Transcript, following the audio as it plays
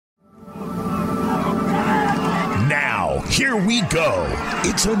Here we go.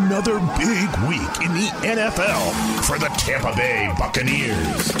 It's another big week in the NFL for the Tampa Bay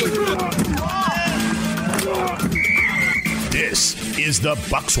Buccaneers. This is the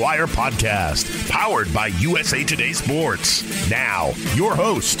Bucs Wire podcast, powered by USA Today Sports. Now, your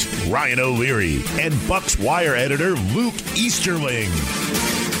host, Ryan O'Leary, and Bucs Wire editor Luke Easterling.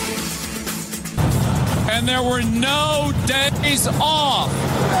 And there were no days off.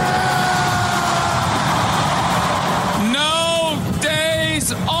 No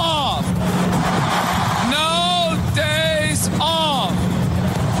days off. No days off.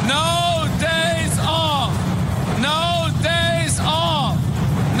 No days off. No days off.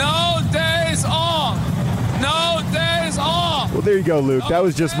 No days off. No days off. Well, there you go, Luke. That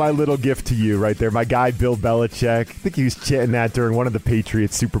was just my little gift to you right there. My guy, Bill Belichick. I think he was chanting that during one of the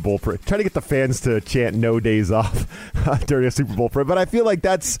Patriots Super Bowl parade. Trying to get the fans to chant no days off during a Super Bowl parade. But I feel like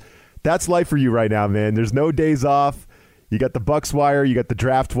that's life for you right now, man. There's no days off. You got the Bucs Wire. You got the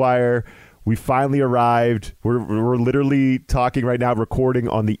Draft Wire. We finally arrived. We're literally talking right now, recording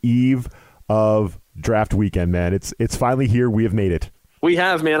on the eve of draft weekend, man. It's finally here. We have made it. We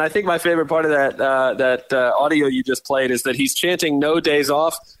have, man. I think my favorite part of that audio you just played is that he's chanting no days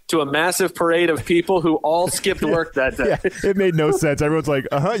off to a massive parade of people who all skipped work that day. Yeah, it made no sense. Everyone's like,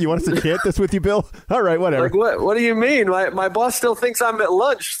 you want us to chant this with you, Bill? All right, whatever. Like, what do you mean? My boss still thinks I'm at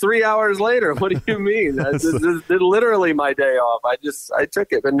lunch 3 hours later. What do you mean? This is literally my day off. I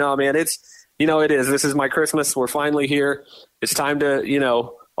took it. But no, man, it is. This is my Christmas. We're finally here. It's time to,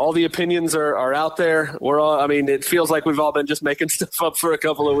 all the opinions are out there. It feels like we've all been just making stuff up for a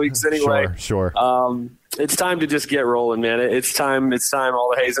couple of weeks anyway. Sure. It's time to just get rolling, man. It's time.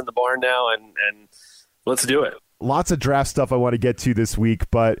 All the hay's in the barn now, and let's do it. Lots of draft stuff I want to get to this week,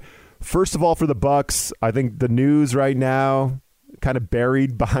 but first of all, for the Bucs, I think the news right now kind of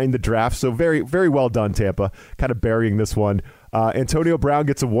buried behind the draft. So very, very well done, Tampa. Kind of burying this one. Antonio Brown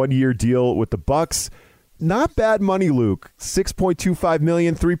gets a 1-year deal with the Bucs. Not bad money, Luke. $6.25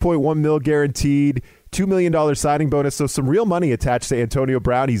 million, $3.1 million guaranteed, $2 million signing bonus. So some real money attached to Antonio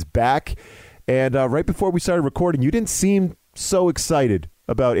Brown. He's back. And right before we started recording, you didn't seem so excited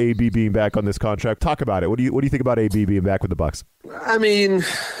about AB being back on this contract. Talk about it. What do you think about AB being back with the Bucs? I mean,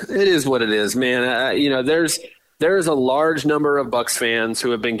 it is what it is, man. There's a large number of Bucs fans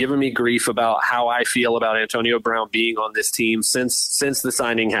who have been giving me grief about how I feel about Antonio Brown being on this team since the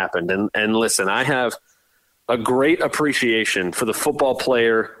signing happened. And listen, I have a great appreciation for the football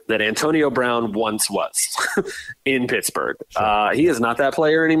player that Antonio Brown once was in Pittsburgh. Sure. He is not that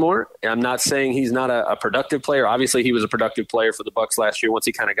player anymore. I'm not saying he's not a productive player. Obviously, he was a productive player for the Bucs last year once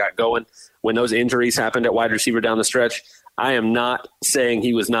he kind of got going. When those injuries happened at wide receiver down the stretch, I am not saying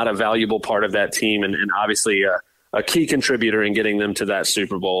he was not a valuable part of that team and obviously a key contributor in getting them to that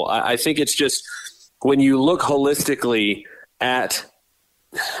Super Bowl. I think it's just when you look holistically at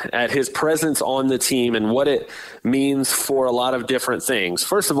his presence on the team and what it means for a lot of different things.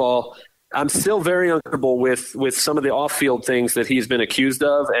 First of all, I'm still very uncomfortable with some of the off-field things that he's been accused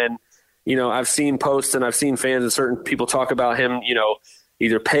of. And, I've seen posts and I've seen fans and certain people talk about him,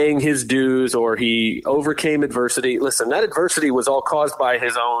 either paying his dues or he overcame adversity. Listen, that adversity was all caused by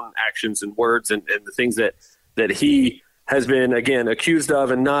his own actions and words and the things that he has been, again, accused of.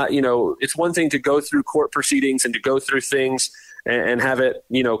 And not, it's one thing to go through court proceedings and to go through things and have it,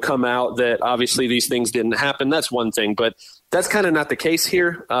 come out that obviously these things didn't happen. That's one thing, but that's kind of not the case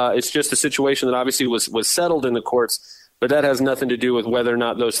here. It's just a situation that obviously was settled in the courts, but that has nothing to do with whether or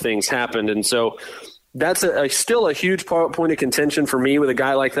not those things happened. And so that's still a huge point of contention for me with a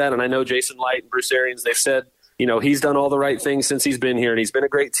guy like that. And I know Jason Light and Bruce Arians, they've said, he's done all the right things since he's been here, and he's been a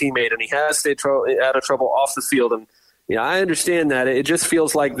great teammate, and he has stayed out of trouble off the field. And I understand that. It just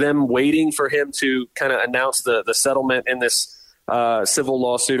feels like them waiting for him to kind of announce the settlement in this civil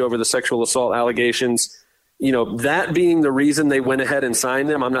lawsuit over the sexual assault allegations, that being the reason they went ahead and signed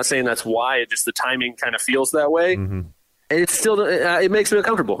them. I'm not saying that's why, it just the timing kind of feels that way. Mm-hmm. It's still, it makes me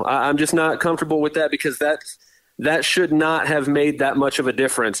uncomfortable. I'm just not comfortable with that because that should not have made that much of a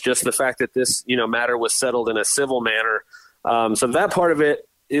difference. Just the fact that this, matter was settled in a civil manner. So that part of it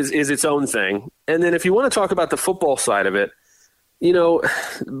is its own thing. And then if you want to talk about the football side of it,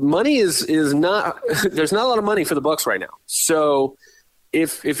 money is not – there's not a lot of money for the Bucs right now. So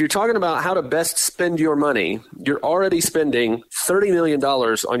if you're talking about how to best spend your money, you're already spending $30 million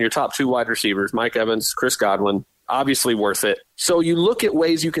on your top two wide receivers, Mike Evans, Chris Godwin, obviously worth it. So you look at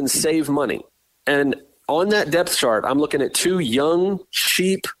ways you can save money. And on that depth chart, I'm looking at two young,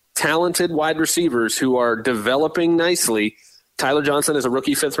 cheap, talented wide receivers who are developing nicely. Tyler Johnson is a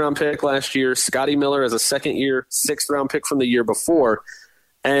rookie 5th-round pick last year. Scotty Miller is a second-year, 6th-round pick from the year before.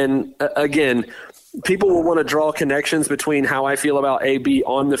 And again, people will want to draw connections between how I feel about AB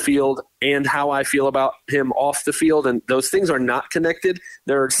on the field and how I feel about him off the field. And those things are not connected.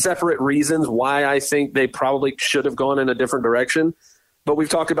 There are separate reasons why I think they probably should have gone in a different direction. But we've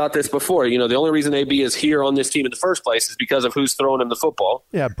talked about this before. You know, the only reason AB is here on this team in the first place is because of who's throwing him the football.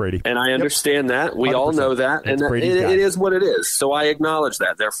 Yeah, Brady. And I understand that. We 100%. All know that. And it is what it is. So I acknowledge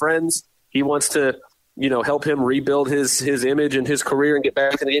that. They're friends. He wants to, you know, help him rebuild his image and his career and get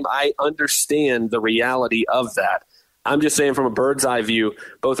back in the game. I understand the reality of that. I'm just saying from a bird's eye view,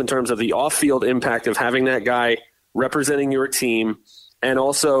 both in terms of the off-field impact of having that guy representing your team and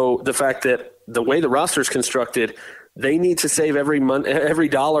also the fact that the way the roster is constructed – they need to save every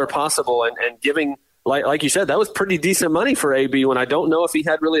dollar possible, and giving, like you said, that was pretty decent money for AB when I don't know if he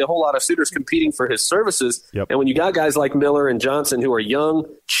had really a whole lot of suitors competing for his services. Yep. And when you got guys like Miller and Johnson who are young,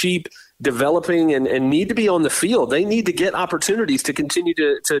 cheap, developing, and need to be on the field, they need to get opportunities to continue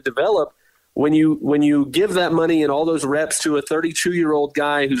to develop. When you give that money and all those reps to a 32-year-old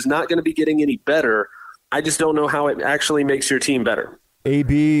guy who's not going to be getting any better, I just don't know how it actually makes your team better.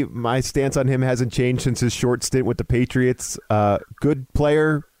 AB, my stance on him hasn't changed since his short stint with the Patriots. Good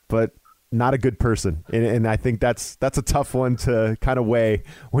player, but not a good person. And I think that's a tough one to kind of weigh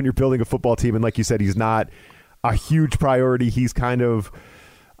when you're building a football team. And like you said, he's not a huge priority. He's kind of,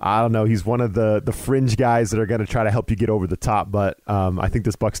 I don't know, he's one of the fringe guys that are going to try to help you get over the top. But I think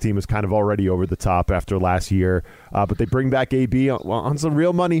this Bucs team is kind of already over the top after last year. But they bring back AB on some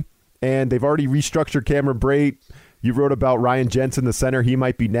real money, and they've already restructured Cameron Brate. You wrote about Ryan Jensen, the center. He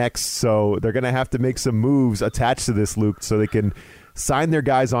might be next. So they're going to have to make some moves attached to this, Luke, so they can sign their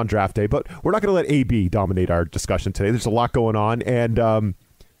guys on draft day. But we're not going to let AB dominate our discussion today. There's a lot going on. And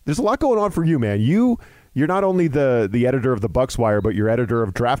there's a lot going on for you, man. You're not only the editor of the Bucs Wire, but you're editor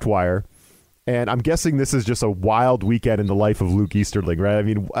of Draft Wire. And I'm guessing this is just a wild weekend in the life of Luke Easterling, right? I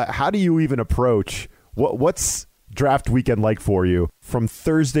mean, how do you even approach what's draft weekend like for you from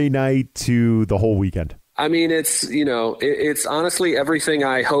Thursday night to the whole weekend? I mean, it's honestly everything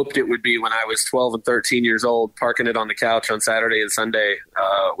I hoped it would be when I was 12 and 13 years old, parking it on the couch on Saturday and Sunday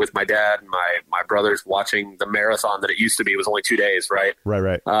with my dad and my brothers watching the marathon that it used to be. It was only 2 days, right?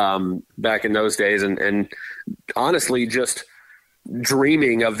 Right. Back in those days. And honestly, just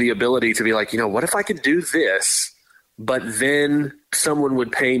dreaming of the ability to be like, what if I could do this? But then someone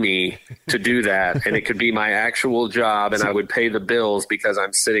would pay me to do that, and it could be my actual job, and I would pay the bills because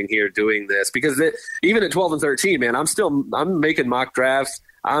I'm sitting here doing this. Because even at 12 and 13, man, I'm making mock drafts.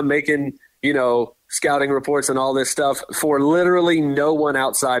 I'm making, scouting reports and all this stuff for literally no one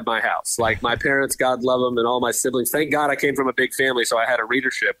outside my house. Like my parents, God love them, and all my siblings. Thank God I came from a big family, so I had a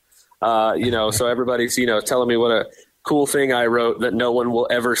readership. So everybody's, telling me what a cool thing I wrote that no one will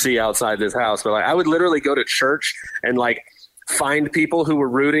ever see outside this house. But I would literally go to church and find people who were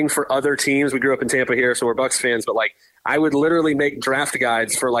rooting for other teams. We grew up in Tampa here, so we're Bucs fans, but I would literally make draft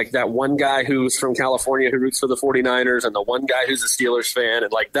guides for that one guy who's from California who roots for the 49ers and the one guy who's a Steelers fan.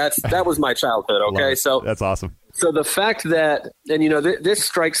 And that was my childhood. Okay. So that's awesome. So the fact that, and this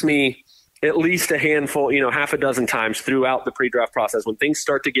strikes me at least a handful, half a dozen times throughout the pre-draft process when things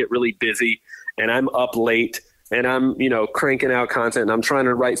start to get really busy and I'm up late and I'm, cranking out content and I'm trying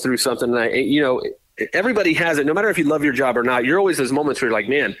to write through something. And everybody has it. No matter if you love your job or not, you're always those moments where you're like,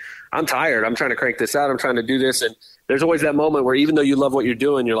 man, I'm tired. I'm trying to crank this out. I'm trying to do this. And there's always that moment where even though you love what you're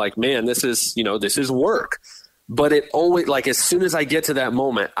doing, you're like, man, this is work. But it always, as soon as I get to that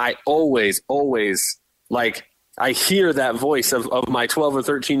moment, I always I hear that voice of my 12 or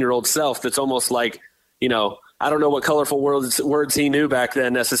 13-year-old self that's almost I don't know what colorful words he knew back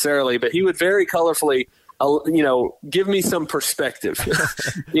then necessarily, but he would very colorfully give me some perspective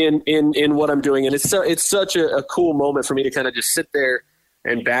in what I'm doing. And it's such a cool moment for me to kind of just sit there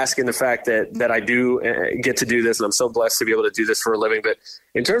and bask in the fact that I do get to do this. And I'm so blessed to be able to do this for a living. But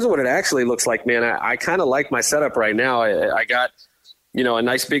in terms of what it actually looks like, man, I kind of like my setup right now. I got, a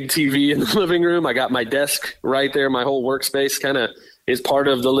nice big TV in the living room. I got my desk right there. My whole workspace kind of is part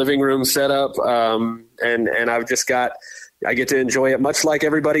of the living room setup. And I've just got, I get to enjoy it much like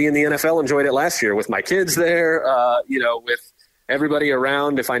everybody in the NFL enjoyed it last year with my kids there, with everybody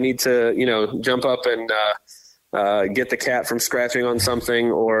around. If I need to, jump up and get the cat from scratching on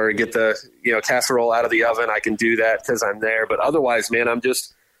something or get the, casserole out of the oven, I can do that because I'm there. But otherwise, man, I'm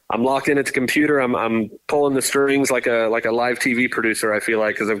locked in at the computer. I'm pulling the strings like a live TV producer, I feel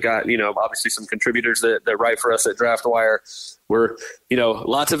like, because I've got, obviously some contributors that write for us at Draft Wire. We're,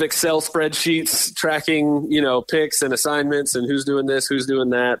 lots of Excel spreadsheets tracking, picks and assignments and who's doing this, who's doing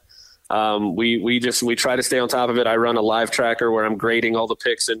that. We try to stay on top of it. I run a live tracker where I'm grading all the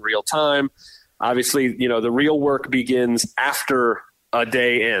picks in real time. Obviously, the real work begins after a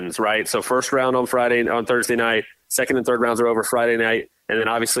day ends, right? So first round on Thursday night, second and third rounds are over Friday night, and then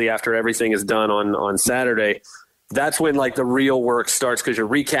obviously after everything is done on Saturday, that's when like the real work starts, because you're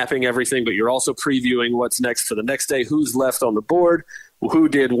recapping everything, but you're also previewing what's next for the next day, who's left on the board, who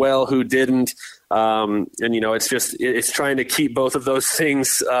did well, who didn't. And, it's trying to keep both of those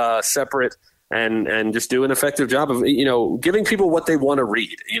things separate and just do an effective job of, giving people what they want to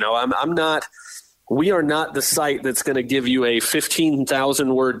read. We are not the site that's going to give you a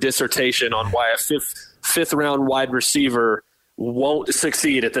 15,000 word dissertation on why a fifth round wide receiver won't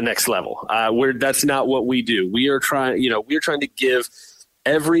succeed at the next level. That's not what we do. We are trying to give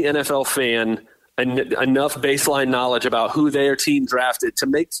every NFL fan enough baseline knowledge about who their team drafted to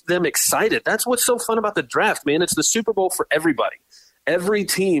make them excited. That's what's so fun about the draft, man. It's the Super Bowl for everybody. Every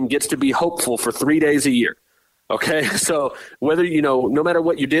team gets to be hopeful for 3 days a year. Okay, so whether, no matter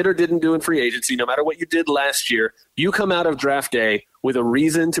what you did or didn't do in free agency, no matter what you did last year, you come out of draft day with a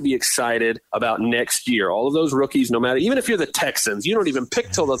reason to be excited about next year. All of those rookies, no matter, even if you're the Texans, you don't even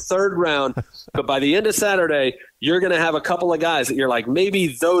pick till the third round, but by the end of Saturday, you're going to have a couple of guys that you're like, maybe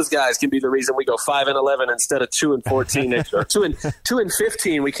those guys can be the reason we go 5-11 instead of 2-14 or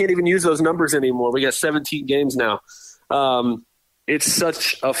 2-15. We can't even use those numbers anymore. We got 17 games now. It's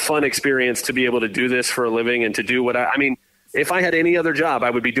such a fun experience to be able to do this for a living and to do what if I had any other job, I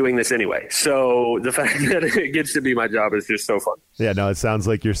would be doing this anyway. So the fact that it gets to be my job is just so fun. Yeah, no, it sounds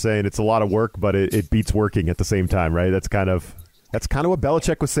like you're saying it's a lot of work, but it beats working at the same time, right? That's kind of what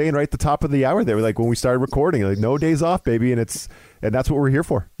Belichick was saying right at the top of the hour there. Like when we started recording, like no days off, baby, and that's what we're here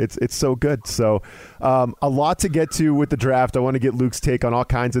for. It's so good. So a lot to get to with the draft. I want to get Luke's take on all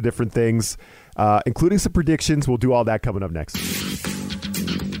kinds of different things, including some predictions. We'll do all that coming up next.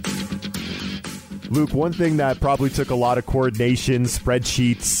 Luke, one thing that probably took a lot of coordination,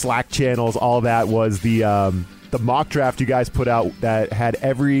 spreadsheets, Slack channels, all that was the mock draft you guys put out that had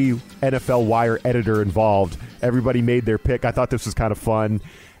every NFL Wire editor involved. Everybody made their pick. I thought this was kind of fun.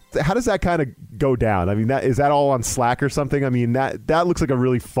 How does that kind of go down? I mean, is that all on Slack or something? I mean, that looks like a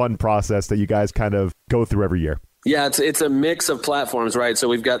really fun process that you guys kind of go through every year. Yeah, it's a mix of platforms, right? So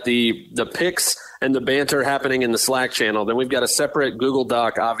we've got the picks and the banter happening in the Slack channel. Then we've got a separate Google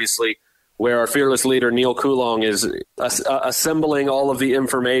Doc, obviously, where our fearless leader, Neil Coulong, is assembling all of the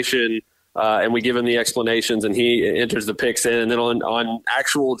information, and we give him the explanations, and he enters the picks in. And then on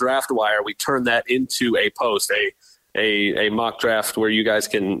actual Draft Wire, we turn that into a post, a mock draft where you guys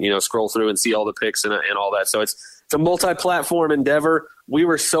can scroll through and see all the picks and all that. So it's a multi-platform endeavor. We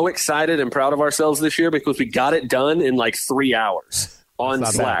were so excited and proud of ourselves this year because we got it done in like 3 hours on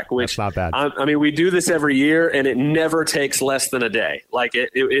Slack, which that's not bad. I mean, we do this every year, and it never takes less than a day. Like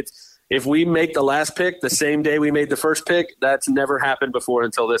it's. If we make the last pick the same day we made the first pick, that's never happened before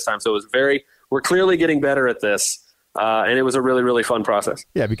until this time. So we're clearly getting better at this. And it was a really, really fun process.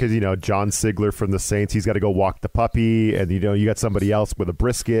 Yeah, because, John Sigler from the Saints, he's got to go walk the puppy. And, you got somebody else with a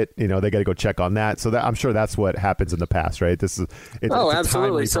brisket. They got to go check on that. So I'm sure that's what happens in the past, right? It's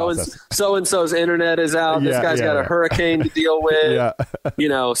absolutely. So-and-so's internet is out. This guy's got a hurricane to deal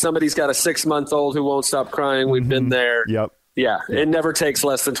with. Somebody's got a 6-month-old who won't stop crying. We've been there. Yep. Yeah, it never takes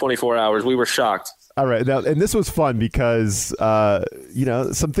less than 24 hours. We were shocked. All right. Now, and this was fun because,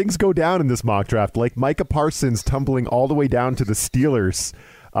 some things go down in this mock draft, like Micah Parsons tumbling all the way down to the Steelers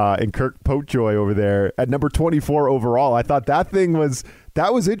and Kirk Potejoy over there at number 24 overall. I thought that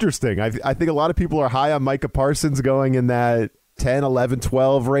was interesting. I think a lot of people are high on Micah Parsons going in that 10, 11,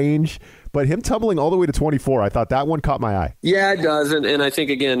 12 range. But him tumbling all the way to 24, I thought that one caught my eye. Yeah, it does. And I think,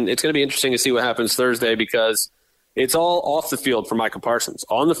 again, it's going to be interesting to see what happens Thursday because it's all off the field for Micah Parsons.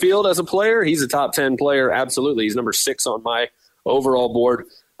 On the field as a player, he's a top 10 player. Absolutely. He's number 6 on my overall board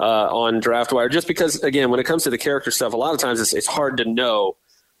on DraftWire. Just because, again, when it comes to the character stuff, a lot of times it's hard to know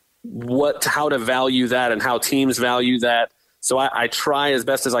how to value that and how teams value that. So I try as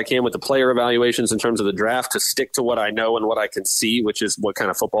best as I can with the player evaluations in terms of the draft to stick to what I know and what I can see, which is what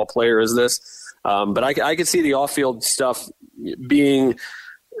kind of football player is this. But I could see the off-field stuff being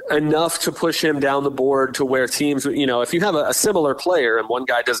enough to push him down the board to where teams, if you have a similar player and one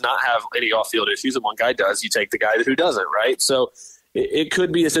guy does not have any off-field issues and one guy does, you take the guy who doesn't, right? So it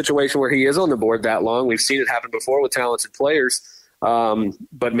could be a situation where he is on the board that long. We've seen it happen before with talented players.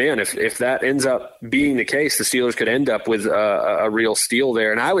 But man, if that ends up being the case, the Steelers could end up with a real steal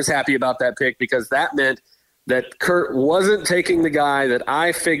there. And I was happy about that pick because that meant that Kurt wasn't taking the guy that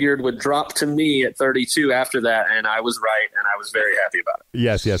I figured would drop to me at 32 after that, and I was right, and I was very happy about it.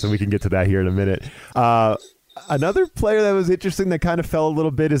 Yes, and we can get to that here in a minute. Another player that was interesting that kind of fell a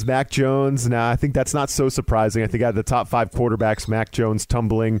little bit is Mac Jones. Now, I think that's not so surprising. I think out of the top 5 quarterbacks, Mac Jones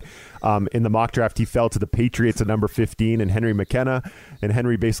tumbling in the mock draft, he fell to the Patriots at number 15 and Henry McKenna. And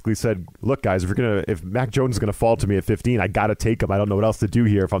Henry basically said, look, guys, if Mac Jones is going to fall to me at 15, I got to take him. I don't know what else to do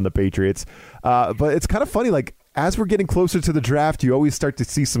here if I'm the Patriots. But it's kind of funny, like, as we're getting closer to the draft, you always start to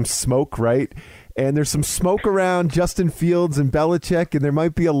see some smoke, right? And there's some smoke around Justin Fields and Belichick, and there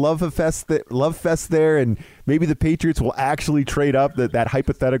might be a love fest there, and maybe the Patriots will actually trade up. That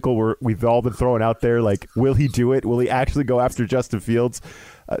hypothetical we've all been throwing out there, like, will he do it? Will he actually go after Justin Fields?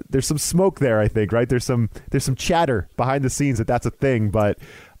 There's some smoke there, I think, right? There's some chatter behind the scenes that's a thing, but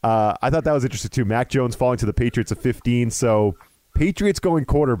I thought that was interesting too. Mac Jones falling to the Patriots at 15, so Patriots going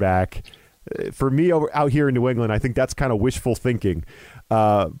quarterback. For me, out here in New England, I think that's kind of wishful thinking.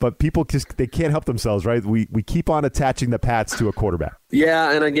 But people they can't help themselves, right? We keep on attaching the Pats to a quarterback.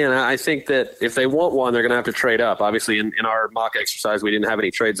 Yeah, and again, I think that if they want one, they're going to have to trade up. Obviously, in our mock exercise, we didn't have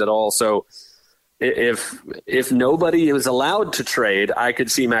any trades at all. So if nobody was allowed to trade, I could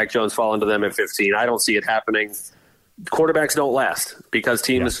see Mac Jones falling to them at 15. I don't see it happening. Quarterbacks don't last because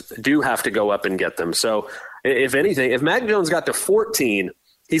teams do have to go up and get them. So if anything, if Mac Jones got to 14,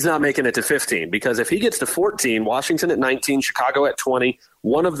 he's not making it to 15, because if he gets to 14, Washington at 19, Chicago at 20,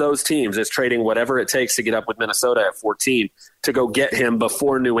 one of those teams is trading whatever it takes to get up with Minnesota at 14 to go get him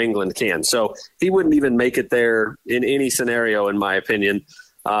before New England can. So he wouldn't even make it there in any scenario, in my opinion.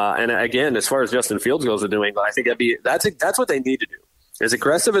 And again, as far as Justin Fields goes with New England, I think that's what they need to do. As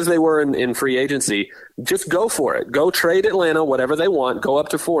aggressive as they were in free agency, just go for it. Go trade Atlanta, whatever they want, go up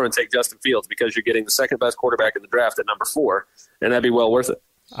to 4 and take Justin Fields, because you're getting the second best quarterback in the draft at number 4, and that'd be well worth it.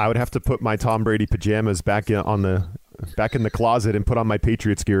 I would have to put my Tom Brady pajamas back in the closet and put on my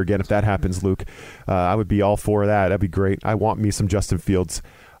Patriots gear again if that happens, Luke. I would be all for that. That'd be great. I want me some Justin Fields.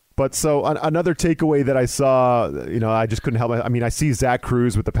 But so another takeaway that I saw, I just couldn't help it. I mean, I see Zach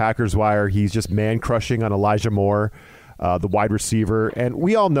Cruz with the Packers Wire. He's just man-crushing on Elijah Moore, the wide receiver. And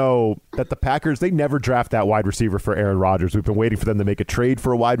we all know that the Packers, they never draft that wide receiver for Aaron Rodgers. We've been waiting for them to make a trade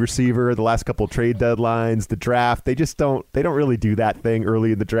for a wide receiver the last couple of trade deadlines, the draft. They don't really do that thing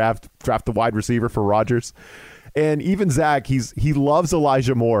early in the draft the wide receiver for Rodgers. And even Zach, he loves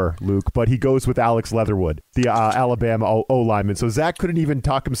Elijah Moore, Luke, but he goes with Alex Leatherwood, the Alabama O-lineman. So Zach couldn't even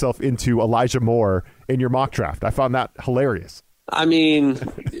talk himself into Elijah Moore in your mock draft. I found that hilarious. I mean,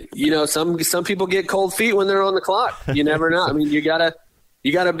 some people get cold feet when they're on the clock. You never know. I mean, you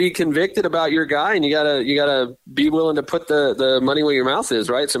gotta be convicted about your guy, and you gotta be willing to put the money where your mouth is,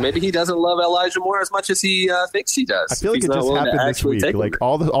 right? So maybe he doesn't love Elijah Moore as much as he thinks he does. I feel like it just happened this week. Like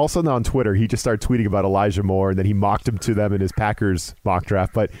all of a sudden on Twitter, he just started tweeting about Elijah Moore, and then he mocked him to them in his Packers mock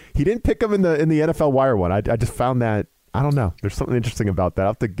draft. But he didn't pick him in the NFL Wire one. I just found that. I don't know. There's something interesting about that. I'll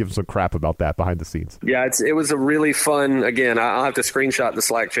have to give some crap about that behind the scenes. Yeah, it was a really fun. Again, I'll have to screenshot the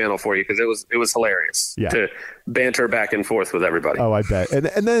Slack channel for you, because it was hilarious to banter back and forth with everybody. Oh, I bet.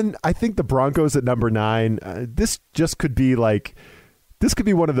 And then I think the Broncos at number 9. This could be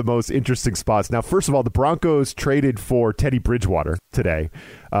one of the most interesting spots. Now, first of all, the Broncos traded for Teddy Bridgewater today.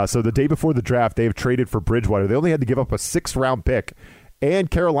 So the day before the draft, they have traded for Bridgewater. They only had to give up a 6th-round pick.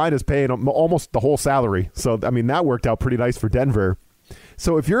 And Carolina's paying almost the whole salary. So, I mean, that worked out pretty nice for Denver.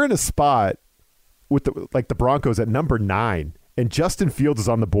 So if you're in a spot with the Broncos at number 9 and Justin Fields is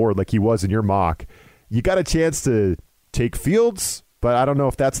on the board like he was in your mock, you got a chance to take Fields, but I don't know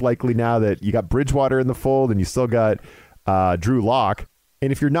if that's likely now that you got Bridgewater in the fold and you still got Drew Lock.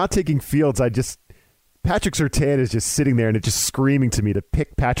 And if you're not taking Fields, Patrick Surtain is just sitting there and it's just screaming to me to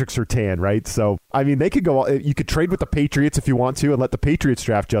pick Patrick Surtain, right? So, I mean, you could trade with the Patriots if you want to and let the Patriots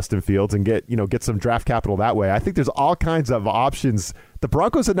draft Justin Fields and get some draft capital that way. I think there's all kinds of options. The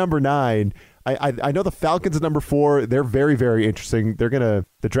Broncos at number 9, I know the Falcons at number 4, they're very, very interesting. The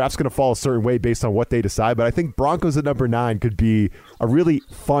draft's going to fall a certain way based on what they decide, but I think Broncos at number 9 could be a really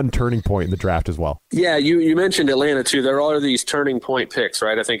fun turning point in the draft as well. Yeah, you mentioned Atlanta too. There are these turning point picks,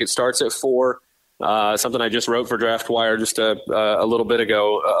 right? I think it starts at 4. Something I just wrote for Draft Wire just a little bit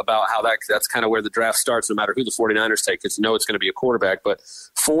ago about how that's kind of where the draft starts, no matter who the 49ers take, because it's going to be a quarterback. But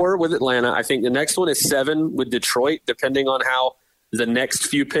 4 with Atlanta. I think the next one is 7 with Detroit, depending on how the next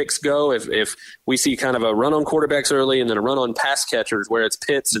few picks go. If we see kind of a run on quarterbacks early and then a run on pass catchers where it's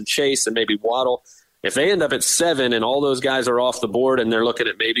Pitts and Chase and maybe Waddle, if they end up at 7 and all those guys are off the board and they're looking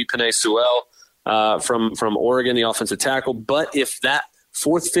at maybe Penei Sewell from Oregon, the offensive tackle, but if that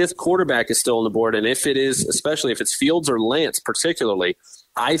 4th, 5th quarterback is still on the board, and if it is, especially if it's Fields or Lance particularly,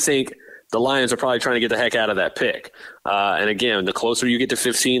 I think the Lions are probably trying to get the heck out of that pick. And again, the closer you get to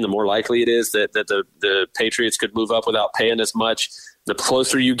 15, the more likely it is that the Patriots could move up without paying as much. The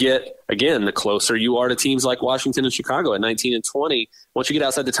closer you get, again, the closer you are to teams like Washington and Chicago at 19 and 20. Once you get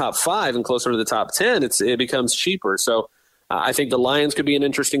outside the top 5 and closer to the top 10, it becomes cheaper. So I think the Lions could be an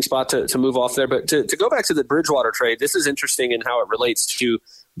interesting spot to move off there. But to go back to the Bridgewater trade, this is interesting in how it relates to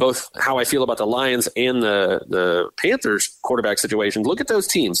both how I feel about the Lions and the Panthers quarterback situation. Look at those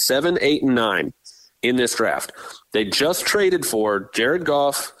teams, 7, 8, and 9 in this draft. They just traded for Jared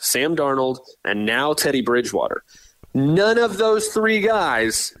Goff, Sam Darnold, and now Teddy Bridgewater. None of those 3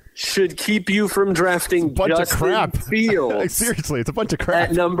 guys should keep you from drafting Justin Fields. Seriously, it's a bunch of crap.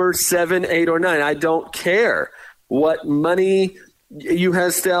 At number 7, 8, or 9. I don't care what money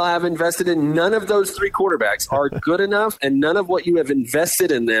you still have invested in. None of those 3 quarterbacks are good enough, and none of what you have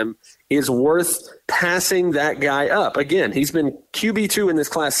invested in them is worth passing that guy up. Again, he's been QB2 in this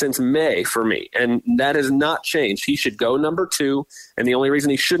class since May for me, and that has not changed. He should go number 2, and the only reason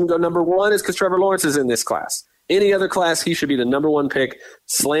he shouldn't go number 1 is because Trevor Lawrence is in this class. Any other class, he should be the number 1 pick,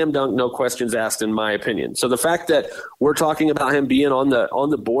 slam dunk, no questions asked, in my opinion. So the fact that we're talking about him being on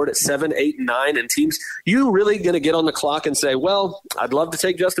the board at 7, 8, and 9, and teams, you really going to get on the clock and say, well, I'd love to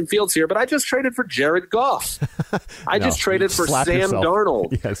take Justin Fields here, but I just traded for Jared Goff. I just traded for Sam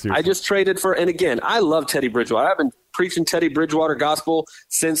Darnold. Yes, I just traded for, and again, I love Teddy Bridgewater. I've been preaching Teddy Bridgewater gospel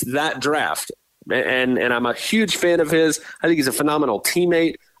since that draft, and I'm a huge fan of his. I think he's a phenomenal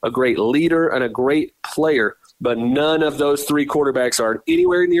teammate, a great leader, and a great player. But none of those 3 quarterbacks are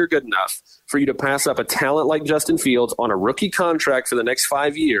anywhere near good enough for you to pass up a talent like Justin Fields on a rookie contract for the next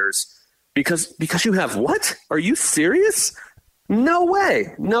 5 years because you have what? Are you serious? No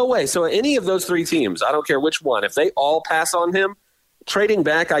way. No way. So any of those 3 teams, I don't care which one, if they all pass on him, trading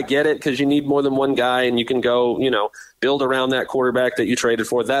back, I get it because you need more than one guy and you can go, build around that quarterback that you traded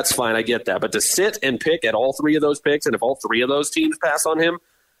for. That's fine. I get that. But to sit and pick at all 3 of those picks, and if all 3 of those teams pass on him,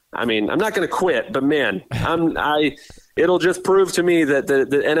 I mean, I'm not going to quit, but man, it'll just prove to me that the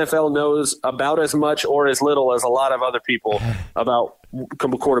NFL knows about as much or as little as a lot of other people about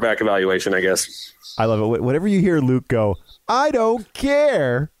quarterback evaluation, I guess. I love it. Whenever you hear Luke go, I don't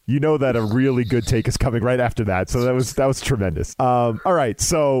care, you know that a really good take is coming right after that. So that was tremendous. All right.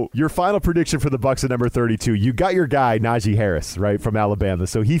 So your final prediction for the Bucs at number 32, you got your guy, Najee Harris, right, from Alabama.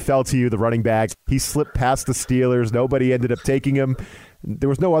 So he fell to you, the running back. He slipped past the Steelers. Nobody ended up taking him. There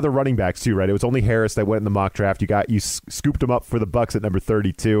was no other running backs too, right? It was only Harris that went in the mock draft. You scooped him up for the Bucs at number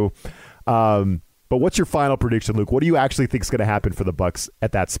 32. But what's your final prediction, Luke? What do you actually think is going to happen for the Bucs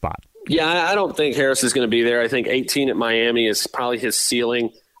at that spot? Yeah, I don't think Harris is going to be there. I think 18 at Miami is probably his ceiling.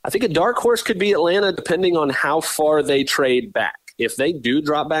 I think a dark horse could be Atlanta, depending on how far they trade back. If they do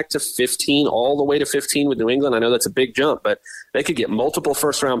drop back to 15, all the way to 15 with New England, I know that's a big jump, but they could get multiple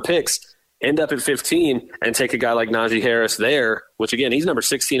first-round picks, end up at 15, and take a guy like Najee Harris there, which, again, he's number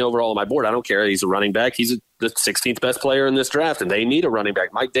 16 overall on my board. I don't care. He's a running back. He's the 16th best player in this draft, and they need a running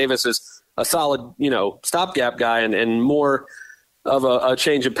back. Mike Davis is a solid, stopgap guy and more of a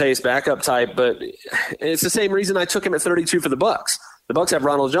change of pace backup type, but it's the same reason I took him at 32 for the Bucs. The Bucs have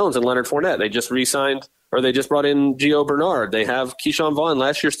Ronald Jones and Leonard Fournette. They just re-signed, or they just brought in Gio Bernard. They have Keyshawn Vaughn,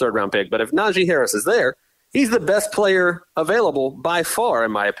 last year's third-round pick. But if Najee Harris is there, he's the best player available by far,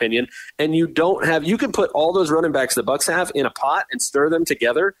 in my opinion. And you can put all those running backs the Bucs have in a pot and stir them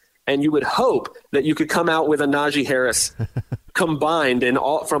together, and you would hope that you could come out with a Najee Harris combined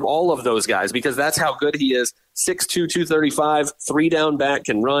from all of those guys, because that's how good he is. 6'2", 235, 3-down back,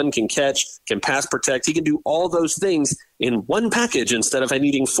 can run, can catch, can pass protect. He can do all those things in one package instead of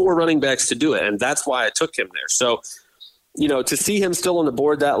needing 4 running backs to do it, and that's why I took him there. So, to see him still on the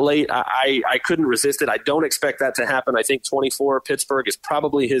board that late, I couldn't resist it. I don't expect that to happen. I think 24, Pittsburgh is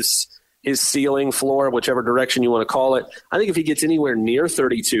probably his ceiling, floor, whichever direction you want to call it. I think if he gets anywhere near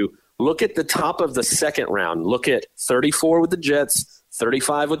 32, look at the top of the second round. Look at 34 with the Jets,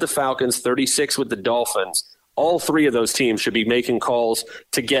 35 with the Falcons, 36 with the Dolphins. All 3 of those teams should be making calls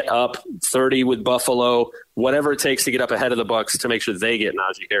to get up, 30 with Buffalo, whatever it takes to get up ahead of the Bucs to make sure they get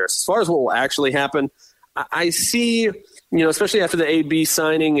Najee Harris. As far as what will actually happen, I see, especially after the AB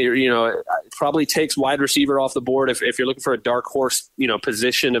signing, it probably takes wide receiver off the board if you're looking for a dark horse,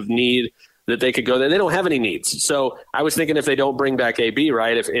 position of need that they could go there. They don't have any needs. So I was thinking if they don't bring back AB,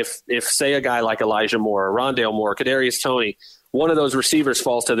 right, if say a guy like Elijah Moore or Rondale Moore, Kadarius Toney, one of those receivers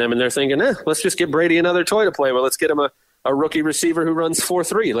falls to them and they're thinking, let's just get Brady another toy to play with. Let's get him a rookie receiver who runs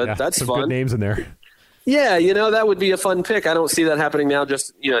 4.3. That's some fun. Good names in there. Yeah, that would be a fun pick. I don't see that happening now.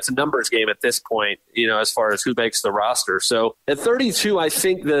 Just, it's a numbers game at this point, as far as who makes the roster. So at 32, I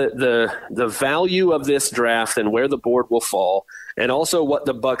think the value of this draft and where the board will fall, and also what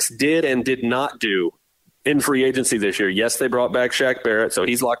the Bucs did and did not do in free agency this year. Yes, they brought back Shaq Barrett, so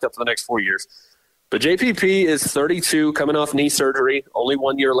he's locked up for the next 4 years. But JPP is 32, coming off knee surgery, only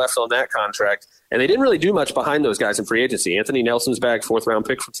 1 year left on that contract. And they didn't really do much behind those guys in free agency. Anthony Nelson's back, 4th-round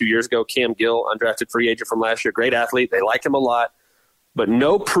pick from 2 years ago. Cam Gill, undrafted free agent from last year. Great athlete. They like him a lot. But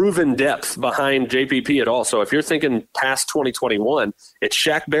no proven depth behind JPP at all. So if you're thinking past 2021, it's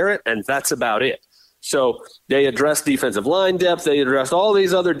Shaq Barrett, and that's about it. So they addressed defensive line depth. They addressed all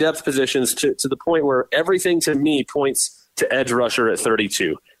these other depth positions to the point where everything to me points to edge rusher at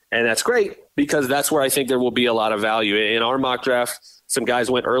 32. And that's great because that's where I think there will be a lot of value. In our mock draft, some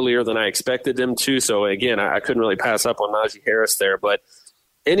guys went earlier than I expected them to. So, again, I couldn't really pass up on Najee Harris there. But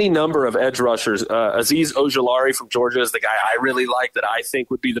any number of edge rushers, Azeez Ojulari from Georgia is the guy I really like that I think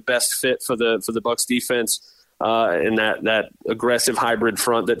would be the best fit for the Bucs defense in that aggressive hybrid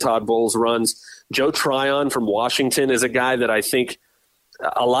front that Todd Bowles runs. Joe Tryon from Washington is a guy that I think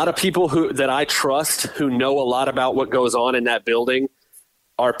a lot of people that I trust who know a lot about what goes on in that building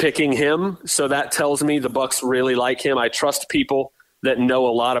are picking him. So that tells me the Bucs really like him. I trust people that know a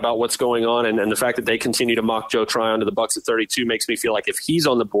lot about what's going on, and the fact that they continue to mock Joe Tryon to the Bucs at 32 makes me feel like if he's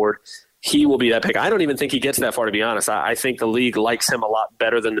on the board, he will be that pick. I don't even think he gets that far, to be honest. I think the league likes him a lot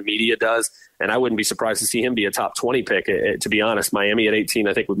better than the media does, and I wouldn't be surprised to see him be a top 20 pick, to be honest. Miami at 18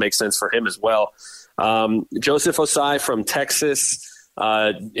 I think would make sense for him as well. Joseph Osai from Texas,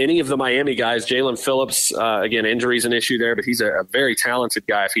 any of the Miami guys, Jalen Phillips, again, injury's an issue there, but he's a very talented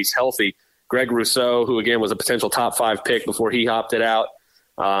guy if he's healthy. Greg Rousseau, who, again, was a potential top 5 pick before he opted out.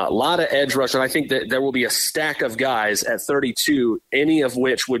 A lot of edge rush, and I think that there will be a stack of guys at 32, any of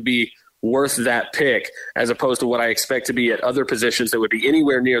which would be worth that pick, as opposed to what I expect to be at other positions that would be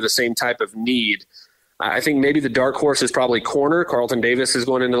anywhere near the same type of need. I think maybe the dark horse is probably corner. Carlton Davis is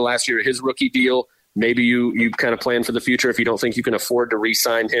going into the last year of his rookie deal. Maybe you kind of plan for the future if you don't think you can afford to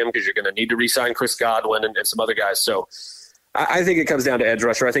re-sign him, because you're going to need to re-sign Chris Godwin and some other guys. So I think it comes down to edge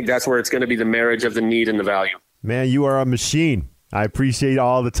rusher. I think that's where it's going to be the marriage of the need and the value. Man, you are a machine. I appreciate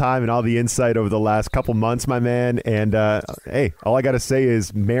all the time and all the insight over the last couple months, my man. And, hey, all I got to say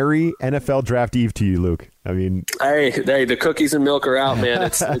is Merry NFL Draft Eve to you, Luke. I mean, hey, the cookies and milk are out, man.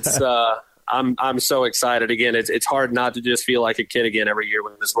 I'm so excited. Again, it's hard not to just feel like a kid again every year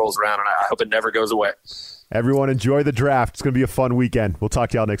when this rolls around, and I hope it never goes away. Everyone enjoy the draft. It's going to be a fun weekend. We'll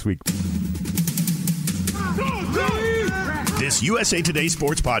talk to y'all next week. This USA Today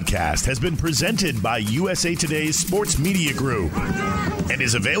Sports Podcast has been presented by USA Today's Sports Media Group and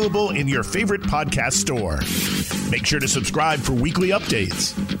is available in your favorite podcast store. Make sure to subscribe for weekly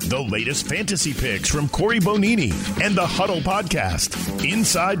updates, the latest fantasy picks from Corey Bonini, and the Huddle Podcast,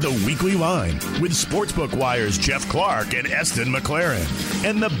 Inside the Weekly Line, with Sportsbook Wire's Jeff Clark and Eston McLaren,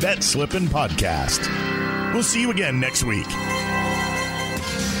 and the Bet Slippin' Podcast. We'll see you again next week.